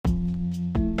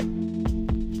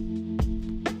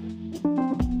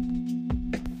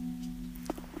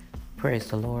Praise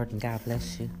the Lord and God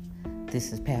bless you.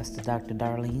 This is Pastor Dr.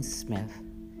 Darlene Smith,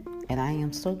 and I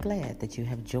am so glad that you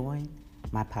have joined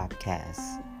my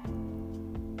podcast.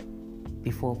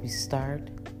 Before we start,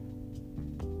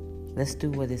 let's do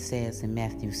what it says in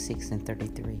Matthew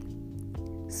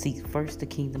 6:33. Seek first the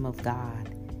kingdom of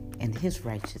God and His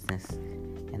righteousness,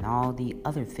 and all the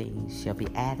other things shall be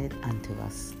added unto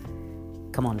us.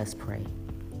 Come on, let's pray.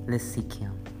 Let's seek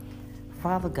Him.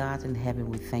 Father God in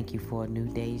heaven, we thank you for a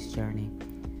new day's journey,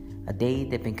 a day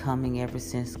that's been coming ever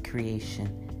since creation.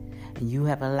 And you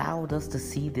have allowed us to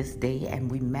see this day,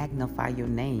 and we magnify your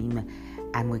name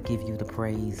and we give you the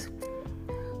praise.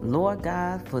 Lord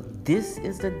God, for this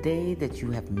is the day that you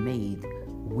have made.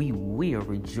 We will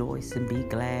rejoice and be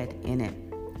glad in it.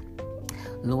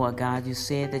 Lord God, you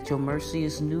said that your mercy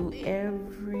is new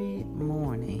every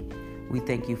morning. We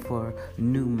thank you for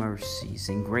new mercies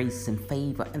and grace and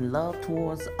favor and love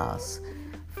towards us.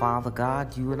 Father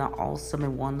God, you are an awesome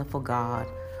and wonderful God.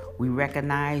 We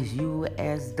recognize you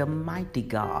as the mighty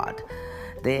God,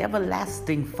 the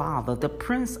everlasting Father, the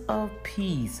Prince of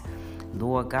Peace.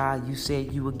 Lord God, you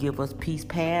said you would give us peace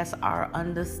past our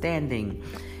understanding.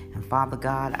 And Father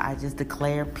God, I just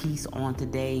declare peace on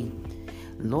today.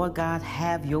 Lord God,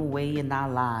 have your way in our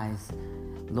lives.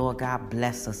 Lord God,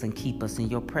 bless us and keep us in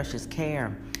your precious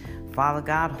care. Father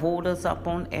God, hold us up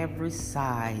on every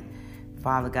side.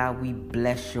 Father God, we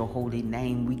bless your holy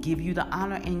name. We give you the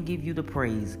honor and give you the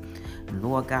praise.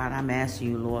 Lord God, I'm asking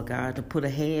you, Lord God, to put a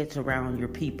hedge around your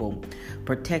people.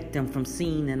 Protect them from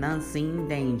seen and unseen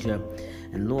danger.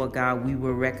 And Lord God, we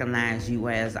will recognize you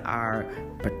as our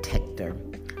protector,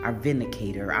 our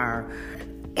vindicator, our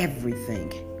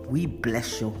everything. We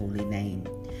bless your holy name.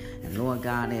 And Lord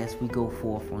God, as we go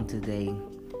forth on today,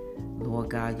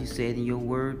 Lord God, you said in your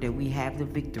word that we have the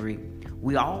victory.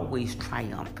 We always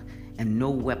triumph, and no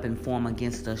weapon formed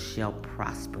against us shall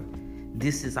prosper.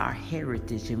 This is our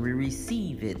heritage, and we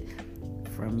receive it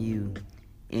from you.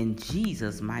 In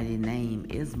Jesus' mighty name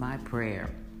is my prayer.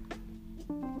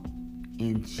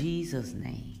 In Jesus'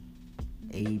 name,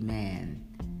 amen.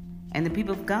 And the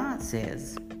people of God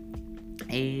says,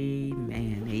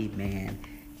 amen, amen.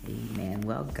 Amen.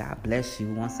 Well, God bless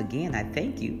you. Once again, I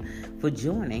thank you for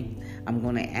joining. I'm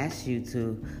going to ask you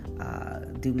to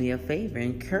do me a favor.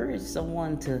 Encourage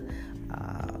someone to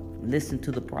listen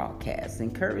to the broadcast.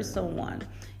 Encourage someone.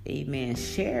 Amen.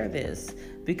 Share this,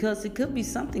 because it could be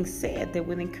something said that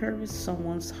would encourage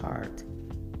someone's heart.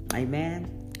 Amen.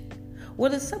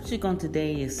 Well, the subject on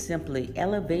today is simply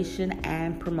elevation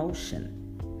and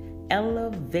promotion.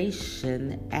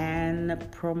 Elevation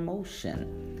and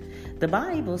promotion. The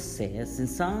Bible says in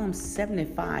Psalm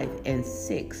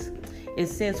 75:6, it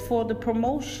says, "For the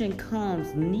promotion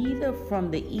comes neither from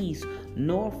the east,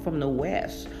 nor from the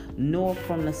west, nor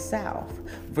from the south."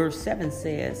 Verse 7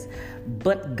 says,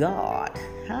 "But God."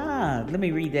 Let me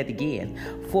read that again.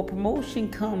 "For promotion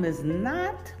comes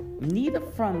neither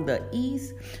from the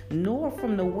east, nor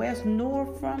from the west, nor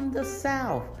from the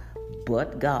south,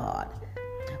 but God.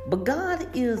 But God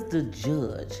is the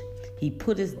judge. He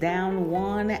putteth down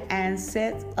one and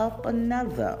sets up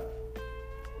another."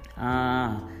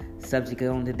 Subject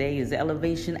on today is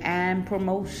elevation and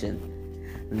promotion.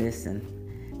 Listen,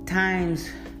 times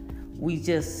we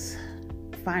just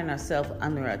find ourselves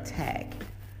under attack.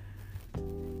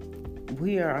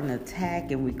 We are on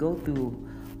attack and we go through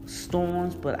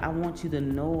storms, but I want you to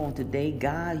know on today,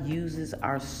 God uses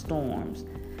our storms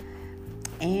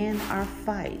and our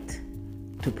fight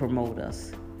to promote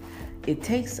us. It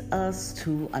takes us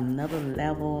to another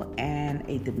level and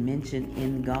a dimension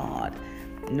in God.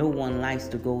 No one likes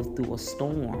to go through a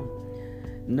storm.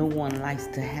 No one likes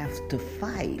to have to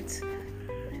fight.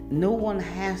 No one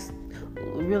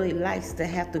really likes to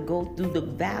have to go through the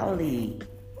valley.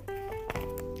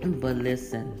 But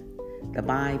listen, the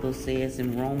Bible says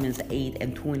in Romans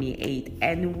 8:28,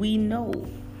 "And we know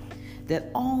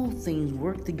that all things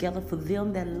work together for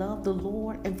them that love the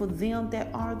Lord and for them that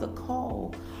are the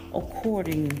called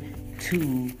according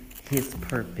to his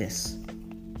purpose."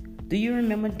 Do you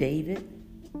remember David?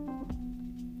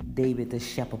 David, the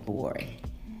shepherd boy.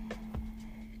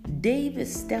 David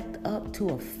stepped up to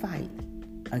a fight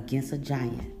against a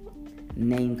giant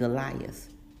named Goliath.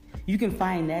 You can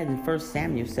find that in 1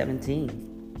 Samuel 17.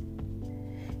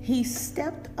 He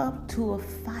stepped up to a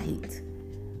fight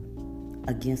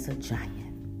against a giant.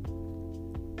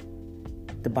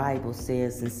 The Bible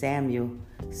says in Samuel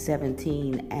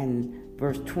 17 and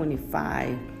verse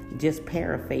 25, just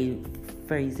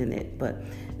paraphrasing it, but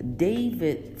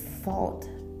David fought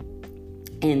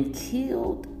and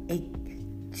killed a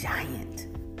giant.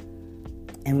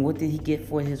 And what did he get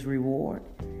for his reward?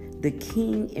 The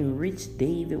king enriched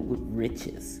David with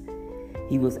riches.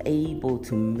 He was able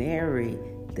to marry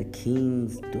the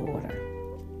king's daughter.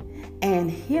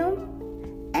 And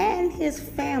him and his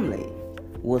family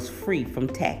was free from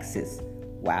taxes.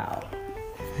 Wow.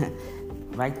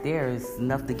 Right there is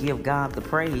enough to give God the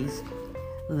praise.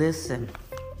 Listen,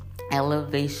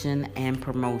 elevation and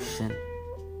promotion.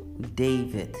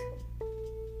 David,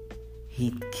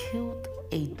 he killed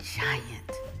a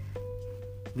giant.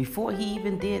 Before he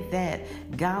even did that,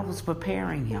 God was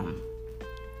preparing him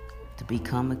to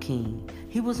become a king.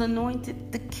 He was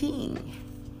anointed the king.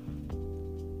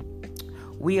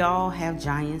 We all have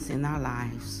giants in our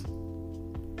lives.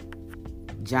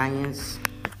 Giants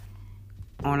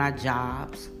on our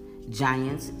jobs,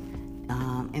 giants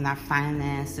in our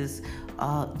finances,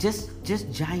 just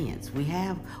giants.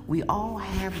 We all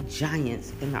have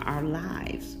giants in our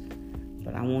lives.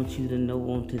 But I want you to know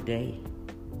on today,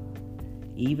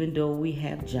 even though we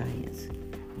have giants,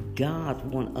 God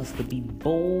wants us to be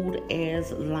bold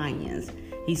as lions.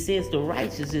 He says the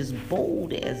righteous is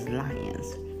bold as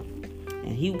lions.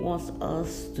 And he wants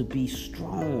us to be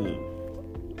strong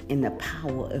in the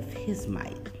power of his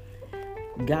might.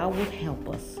 God will help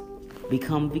us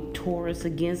become victorious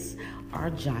against our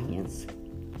giants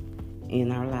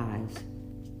in our lives.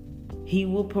 He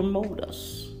will promote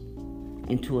us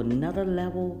into another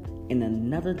level, in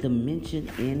another dimension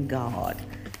in God.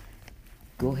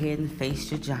 Go ahead and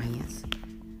face your giants.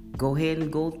 Go ahead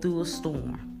and go through a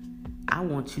storm. I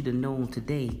want you to know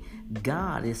today,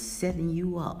 God is setting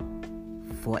you up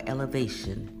for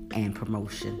elevation and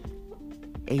promotion.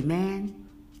 Amen.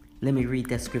 Let me read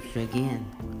that scripture again.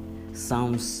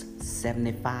 Psalms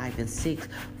 75:6.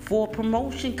 For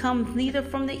promotion comes neither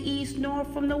from the east, nor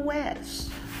from the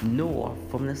west, nor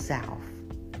from the south.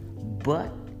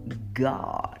 But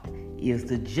God is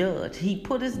the judge. He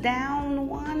puts down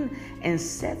one and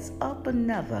sets up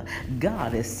another.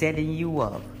 God is setting you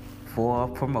up for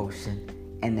promotion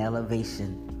and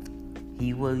elevation.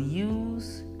 He will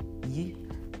use you,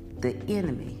 the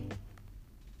enemy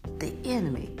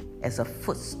as a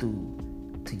footstool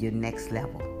to your next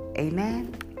level.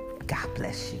 Amen. God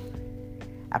bless you.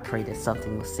 I pray that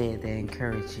something was said that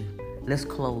encouraged you. Let's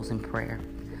close in prayer.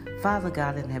 Father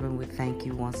God in heaven, we thank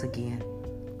you once again.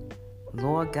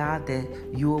 Lord God, that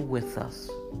you are with us.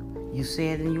 You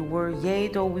said in your word, yea,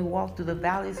 though we walk through the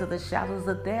valleys of the shadows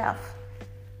of death,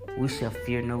 we shall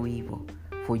fear no evil,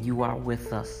 for you are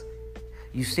with us.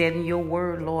 You said in your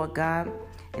word, Lord God,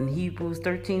 in Hebrews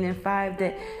 13:5,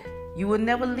 that you will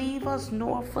never leave us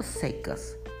nor forsake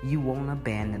us. You won't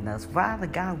abandon us. Father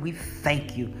God, we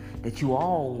thank you that you are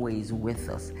always with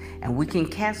us. And we can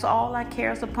cast all our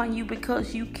cares upon you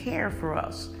because you care for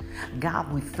us.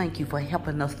 God, we thank you for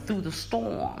helping us through the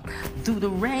storm, through the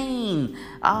rain,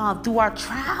 through our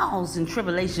trials and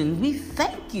tribulations. We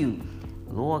thank you,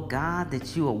 Lord God,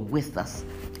 that you are with us.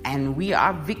 And we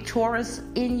are victorious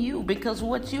in you because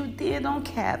what you did on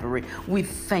Calvary. We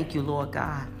thank you, Lord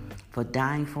God, for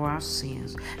dying for our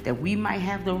sins, that we might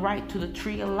have the right to the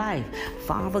tree of life.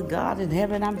 Father God in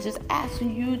heaven, I'm just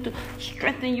asking you to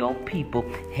strengthen your people.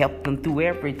 Help them through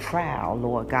every trial,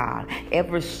 Lord God,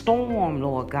 every storm,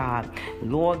 Lord God.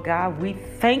 Lord God, we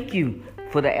thank you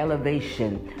for the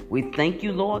elevation. We thank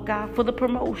you, Lord God, for the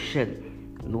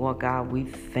promotion. Lord God, we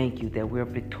thank you that we're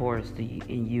victorious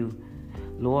in you.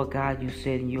 Lord God, you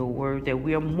said in your word that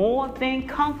we are more than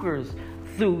conquerors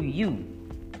through you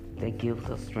that gives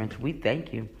us strength. We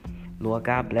thank you. Lord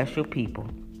God, bless your people.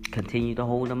 Continue to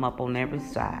hold them up on every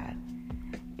side.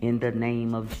 In the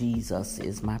name of Jesus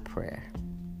is my prayer.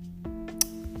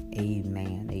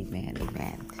 Amen, amen,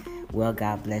 amen. Well,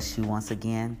 God bless you once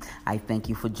again. I thank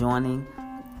you for joining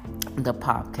the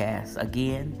podcast.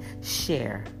 Again,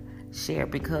 share,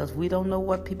 because we don't know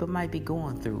what people might be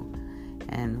going through.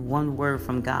 And one word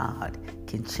from God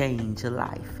can change a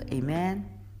life. Amen.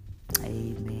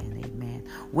 Amen, amen.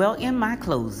 Well, in my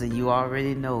closing, you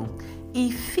already know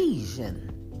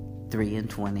Ephesians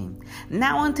 3:20.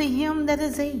 Now unto him that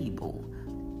is able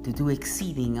to do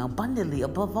exceeding abundantly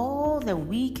above all that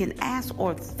we can ask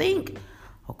or think,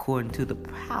 according to the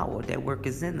power that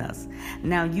worketh in us.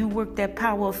 Now you work that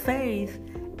power of faith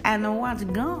and watch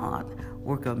God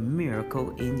work a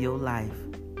miracle in your life.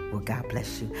 Well, God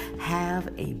bless you. Have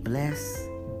a blessed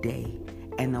day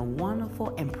and a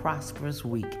wonderful and prosperous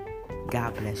week.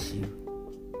 God bless you.